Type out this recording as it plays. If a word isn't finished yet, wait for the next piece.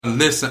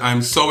Listen,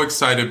 I'm so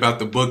excited about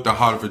the book, The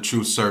Heart of a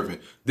True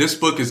Servant. This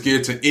book is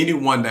geared to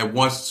anyone that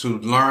wants to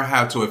learn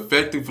how to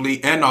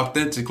effectively and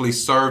authentically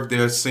serve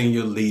their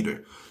senior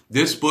leader.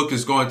 This book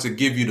is going to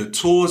give you the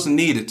tools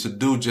needed to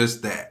do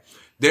just that.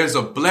 There's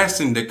a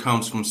blessing that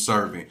comes from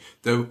serving.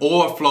 The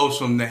oil flows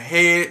from the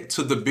head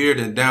to the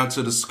beard and down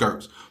to the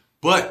skirts.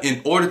 But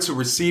in order to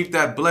receive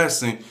that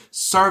blessing,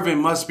 serving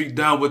must be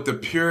done with the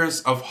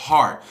purest of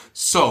heart.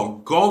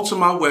 So go to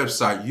my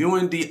website,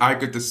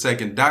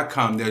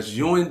 UNDIchard2nd.com. That's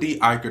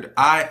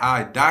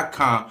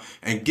UNDIchard.com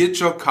and get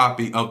your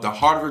copy of The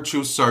Heart of a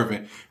True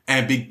Servant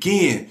and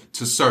begin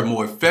to serve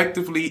more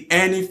effectively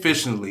and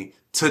efficiently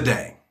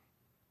today.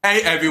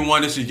 Hey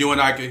everyone, it's Ewan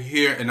Eichert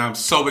here, and I'm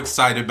so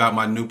excited about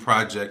my new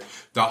project,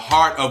 The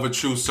Heart of a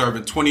True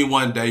Servant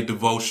 21-Day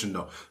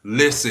Devotional.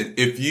 Listen,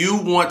 if you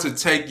want to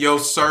take your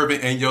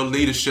serving and your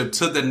leadership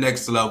to the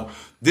next level,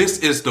 this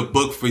is the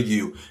book for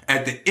you.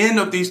 At the end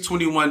of these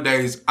 21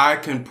 days, I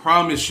can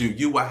promise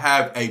you will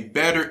have a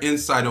better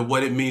insight of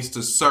what it means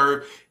to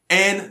serve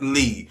and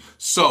lead.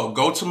 So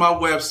go to my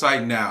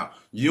website now,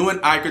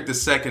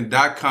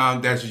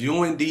 UNDIchard2nd.com. That's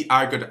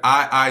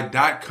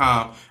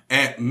UNDIchard.com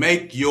and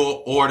make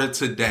your order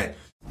today.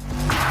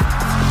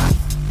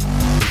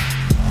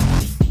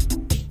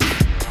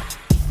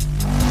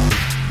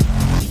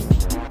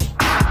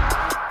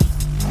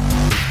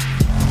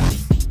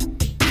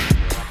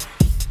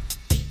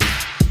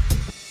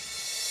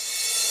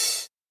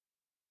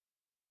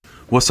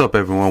 What's up,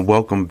 everyone?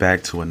 Welcome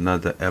back to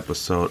another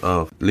episode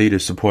of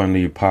Leaders Supporting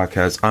Leader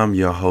Podcast. I'm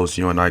your host,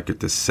 Ewan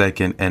Eichert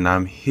II, and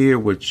I'm here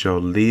with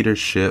your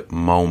leadership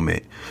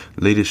moment.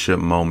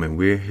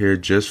 We're here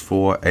just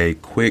for a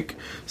quick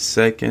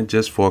second,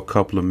 just for a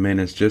couple of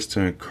minutes, just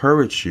to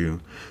encourage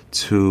you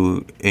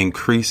to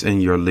increase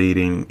in your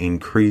leading,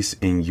 increase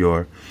in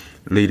your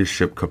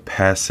leadership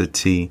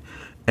capacity,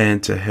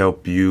 and to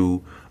help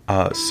you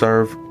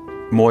serve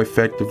more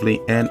effectively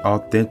and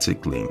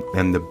authentically.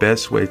 And the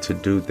best way to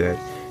do that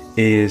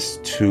is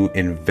to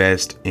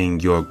invest in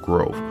your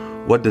growth.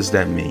 What does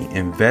that mean?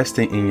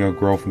 Investing in your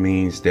growth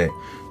means that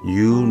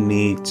you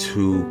need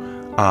to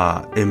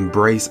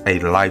embrace a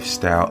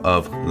lifestyle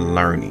of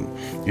learning.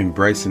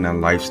 Embracing a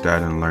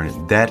lifestyle and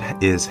learning.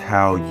 That is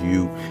how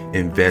you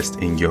invest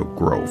in your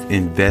growth.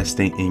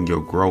 Investing in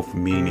your growth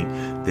meaning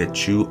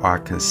that you are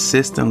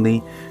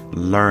consistently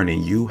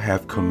learning. You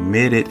have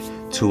committed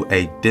to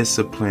a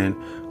discipline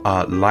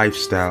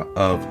lifestyle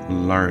of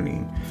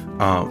learning.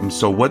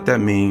 So what that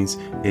means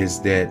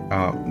is that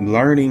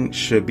learning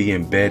should be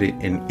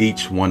embedded in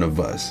each one of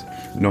us,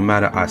 no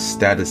matter our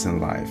status in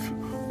life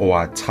or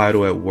our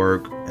title at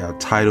work, our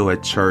title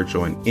at church,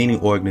 or in any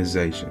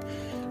organization.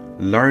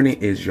 Learning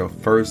is your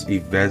first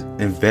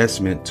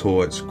investment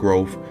towards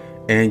growth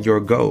and your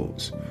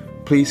goals.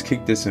 Please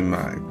keep this in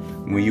mind.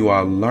 When you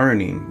are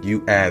learning,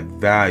 you add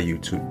value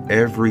to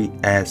every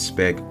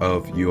aspect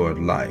of your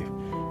life.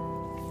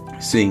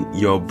 See,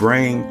 your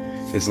brain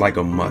is like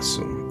a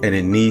muscle and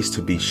it needs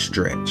to be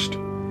stretched.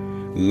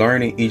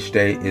 Learning each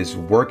day is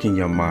working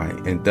your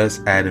mind and thus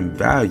adding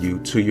value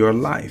to your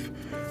life.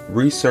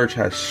 Research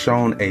has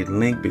shown a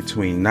link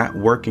between not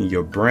working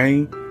your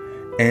brain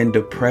and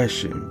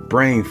depression,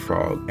 brain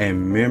fog,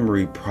 and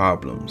memory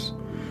problems.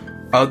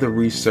 Other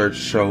research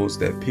shows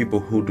that people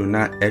who do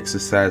not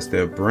exercise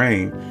their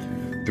brain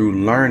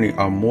through learning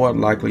are more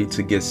likely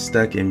to get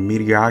stuck in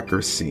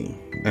mediocrity.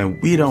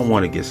 And we don't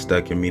want to get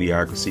stuck in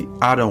mediocrity.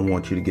 I don't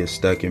want you to get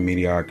stuck in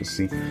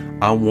mediocrity.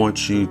 I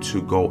want you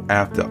to go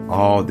after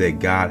all that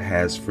God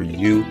has for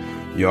you,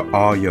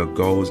 all your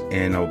goals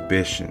and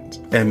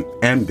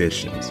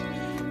ambitions.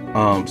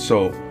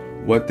 So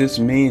what this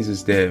means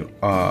is that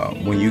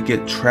when you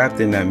get trapped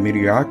in that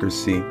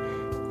mediocrity,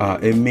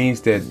 it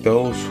means that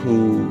those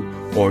who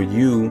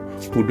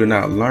do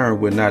not learn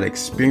will not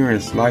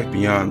experience life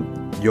beyond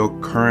your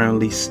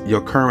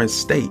current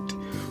state.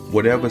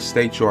 Whatever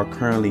state you are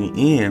currently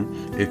in,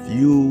 if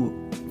you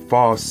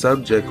fall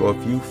subject or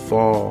if you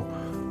fall,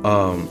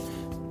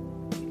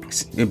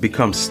 it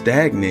becomes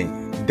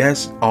stagnant,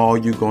 that's all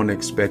you're going to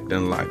expect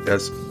in life.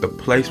 That's the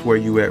place where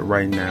you at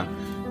right now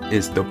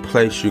is the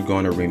place you're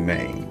going to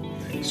remain.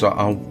 So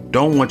I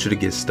don't want you to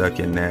get stuck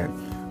in that.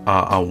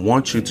 I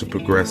want you to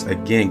progress.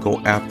 Again,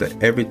 go after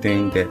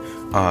everything that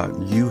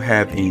you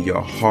have in your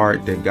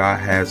heart that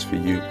God has for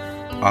you.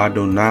 I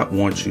do not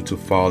want you to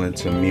fall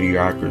into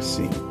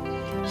mediocrity.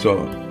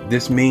 So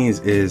this means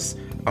is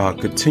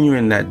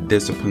continuing that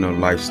disciplined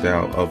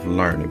lifestyle of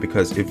learning,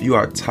 because if you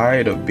are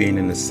tired of being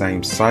in the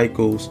same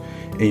cycles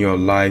in your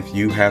life,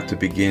 you have to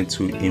begin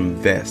to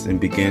invest and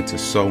begin to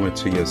sow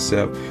into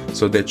yourself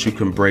so that you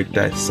can break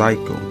that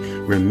cycle.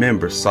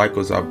 Remember,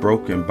 cycles are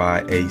broken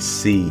by a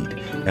seed,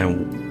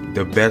 and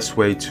the best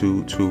way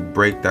to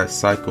break that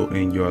cycle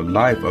in your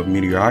life of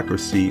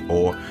mediocrity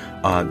or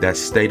that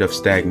state of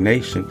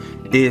stagnation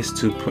is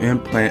to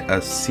implant a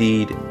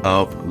seed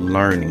of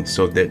learning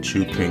so that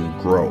you can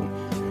grow.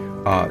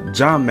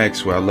 John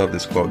Maxwell, I love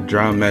this quote.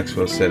 John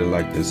Maxwell said it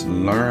like this: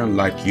 learn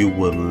like you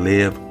will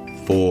live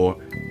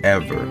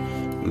forever.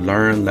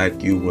 Learn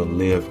like you will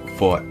live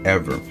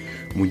forever.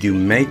 when you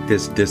make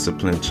this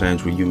discipline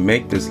change, when you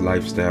make this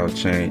lifestyle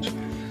change,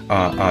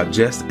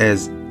 just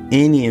as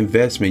any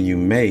investment you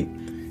make,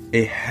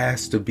 it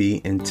has to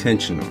be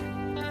intentional.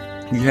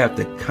 You have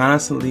to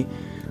constantly,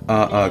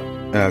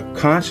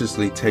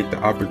 consciously take the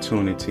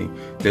opportunity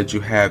that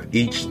you have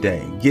each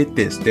day. Get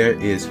this, there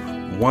is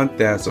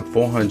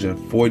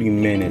 1,440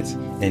 minutes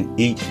in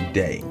each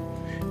day.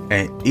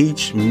 And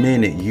each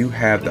minute you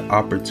have the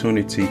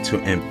opportunity to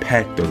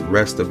impact the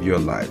rest of your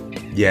life.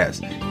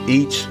 Yes,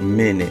 each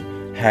minute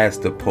has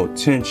the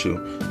potential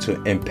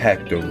to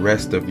impact the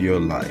rest of your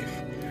life.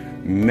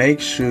 Make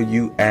sure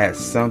you add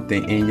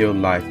something in your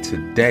life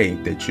today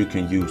that you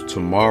can use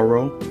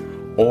tomorrow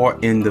or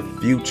in the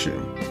future.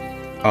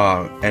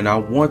 And I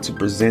want to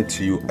present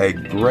to you a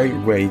great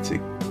way to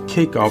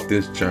kick off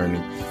this journey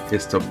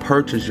is to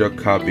purchase your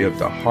copy of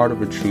the Heart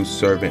of a True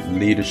Servant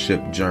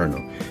Leadership Journal.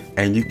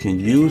 And you can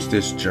use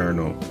this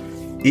journal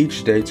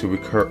each day to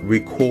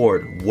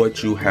record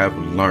what you have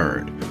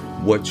learned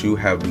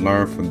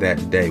from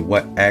that day,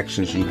 what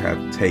actions you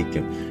have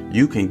taken.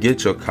 You can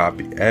get your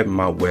copy at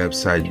my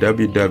website,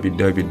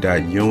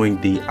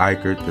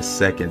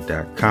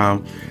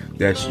 www.ewingdeichert2.com.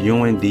 That's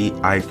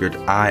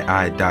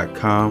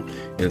ewingdeichert.com.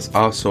 It's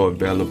also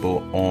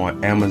available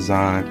on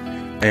Amazon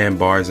and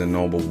Barnes &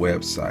 Noble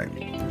website.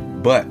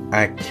 But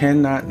I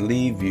cannot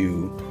leave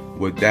you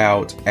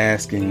without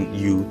asking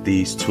you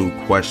these two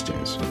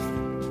questions.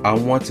 I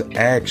want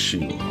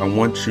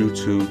you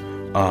to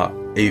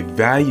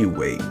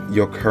evaluate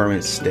your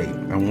current state.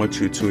 I want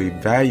you to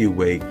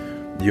evaluate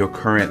your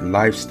current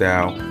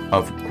lifestyle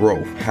of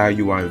growth, how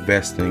you are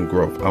investing in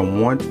growth. I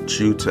want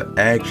you to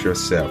ask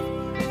yourself,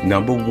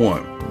 number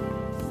one,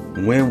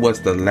 when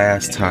was the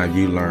last time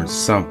you learned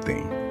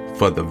something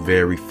for the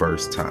very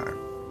first time?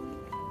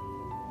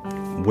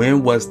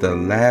 When was the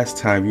last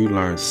time you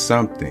learned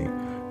something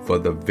for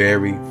the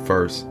very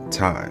first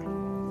time?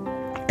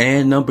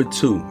 And number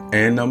two,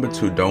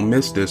 don't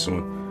miss this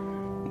one.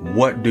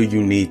 What do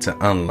you need to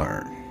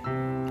unlearn?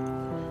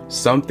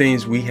 Some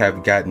things we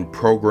have gotten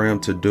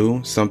programmed to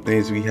do. Some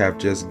things we have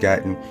just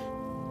gotten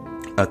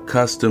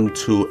accustomed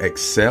to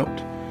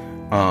accept.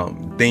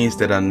 Things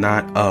that are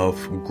not of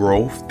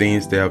growth,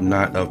 things that are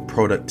not of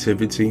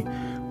productivity.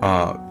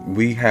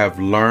 We have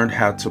learned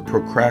how to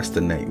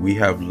procrastinate. We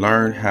have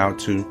learned how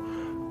to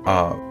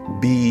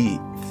be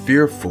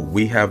fearful.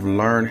 We have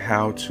learned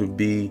how to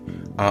be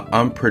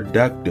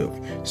unproductive.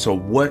 So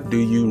what do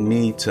you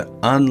need to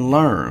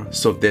unlearn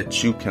so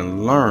that you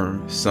can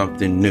learn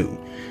something new?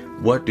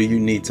 What do you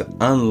need to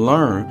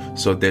unlearn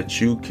so that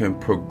you can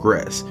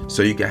progress,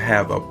 so you can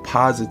have a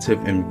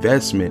positive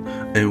investment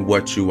in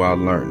what you are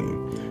learning?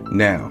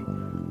 Now,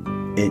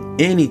 in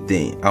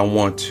anything, I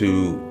want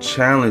to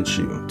challenge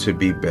you to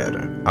be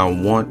better. I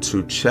want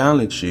to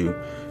challenge you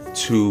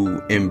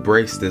to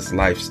embrace this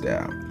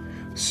lifestyle.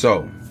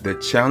 So the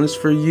challenge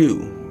for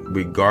you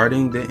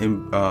regarding the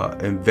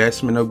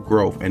investment of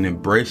growth and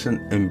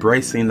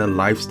embracing the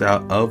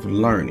lifestyle of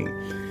learning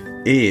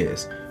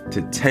is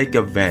to take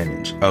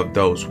advantage of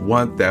those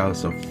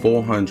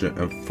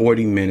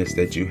 1,440 minutes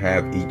that you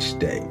have each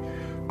day.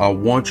 I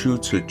want you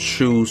to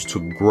choose to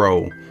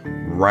grow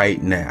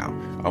right now.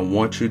 I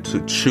want you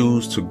to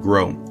choose to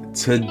grow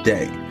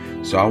today.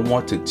 So I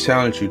want to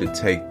challenge you to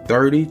take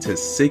 30 to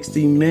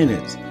 60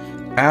 minutes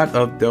out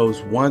of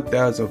those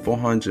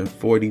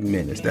 1,440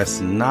 minutes.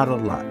 That's not a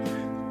lot.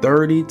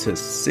 30 to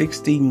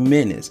 60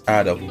 minutes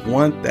out of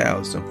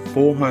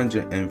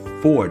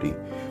 1,440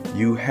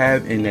 you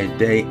have in a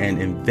day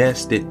and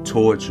invest it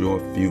towards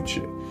your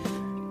future.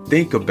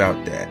 Think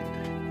about that.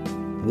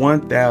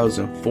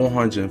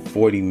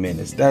 1,440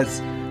 minutes.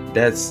 That's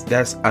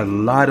a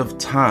lot of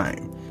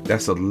time.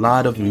 That's a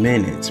lot of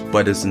minutes,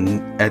 but it's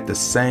at the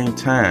same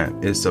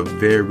time, it's a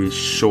very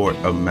short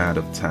amount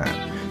of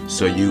time.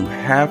 So you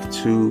have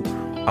to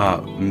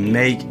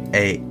make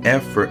an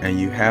effort, and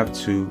you have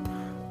to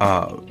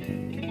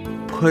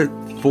put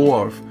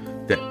forth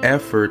the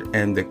effort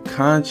and the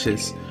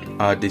conscious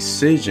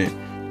decision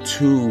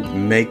to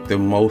make the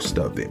most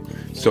of it.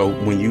 So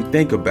when you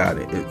think about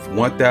it,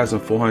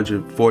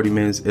 1,440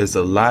 minutes is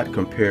a lot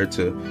compared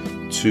to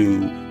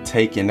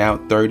taking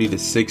out 30 to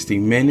 60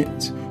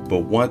 minutes,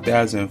 but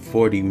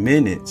 440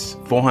 minutes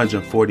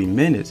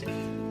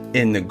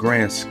in the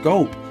grand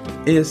scope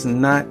is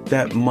not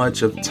that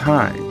much of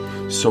time.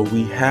 So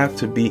we have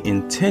to be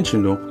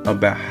intentional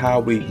about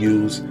how we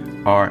use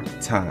our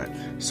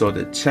time. So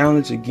the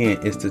challenge again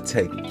is to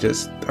take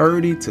just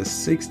 30 to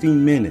 60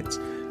 minutes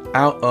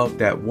out of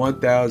that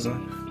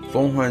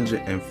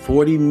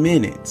 1,440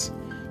 minutes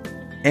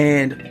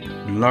and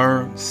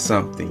learn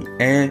something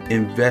and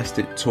invest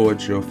it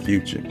towards your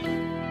future.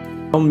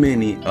 How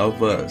many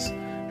of us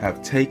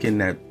have taken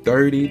that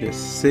 30 to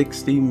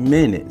 60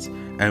 minutes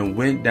and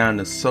went down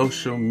the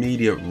social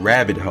media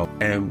rabbit hole,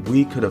 and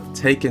we could have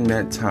taken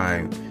that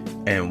time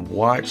and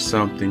watched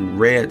something,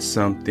 read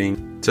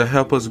something to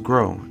help us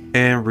grow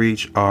and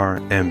reach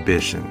our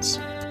ambitions?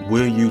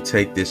 Will you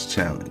take this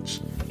challenge?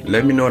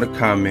 Let me know in the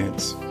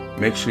comments.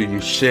 Make sure you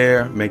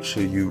share, make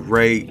sure you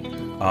rate,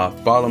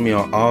 Follow me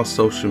on all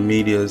social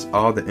medias.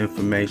 All the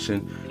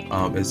information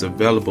is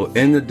available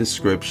in the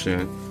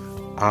description.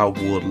 I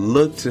will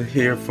look to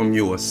hear from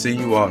you or see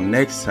you all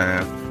next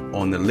time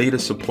on the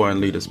Leaders Supporting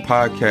Leaders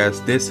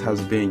podcast. This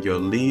has been your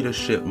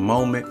leadership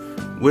moment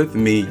with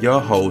me, your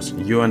host,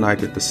 Ewan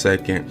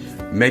Eichert II.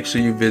 Make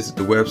sure you visit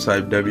the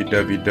website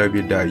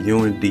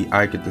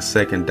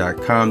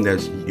www.ewandeichert2.com.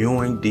 That's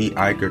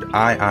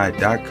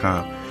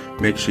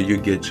ewandeichert.com. Make sure you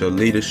get your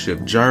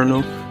leadership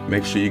journal.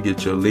 Make sure you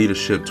get your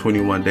leadership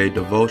 21-day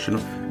devotional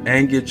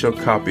and get your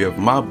copy of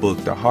my book,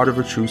 The Heart of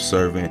a True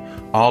Servant,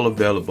 all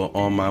available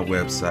on my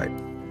website.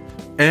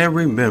 And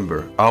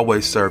remember,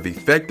 always serve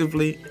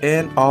effectively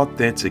and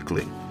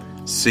authentically.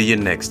 See you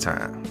next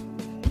time.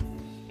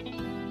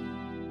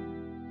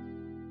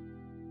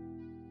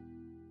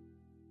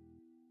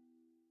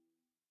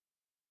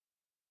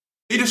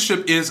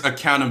 Leadership is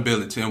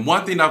accountability. And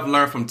one thing I've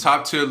learned from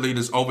top tier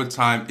leaders over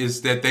time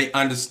is that they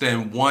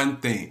understand one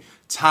thing.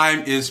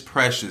 Time is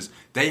precious.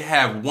 They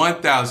have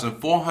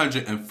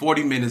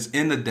 1,440 minutes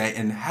in the day,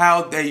 and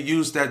how they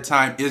use that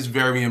time is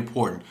very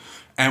important.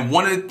 And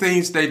one of the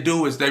things they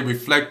do is they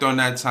reflect on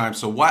that time.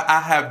 So what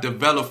I have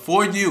developed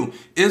for you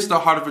is the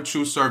Heart of a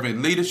True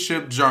Servant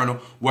Leadership Journal,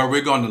 where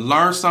we're going to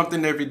learn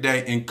something every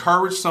day,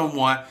 encourage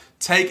someone,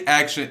 take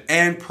action,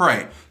 and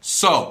pray.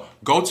 So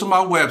go to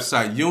my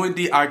website,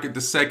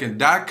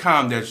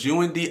 ewandeichert2.com. That's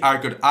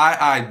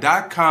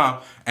ewandeichert.com,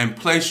 and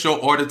place your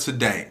order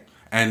today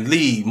and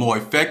lead more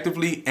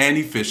effectively and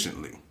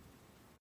efficiently.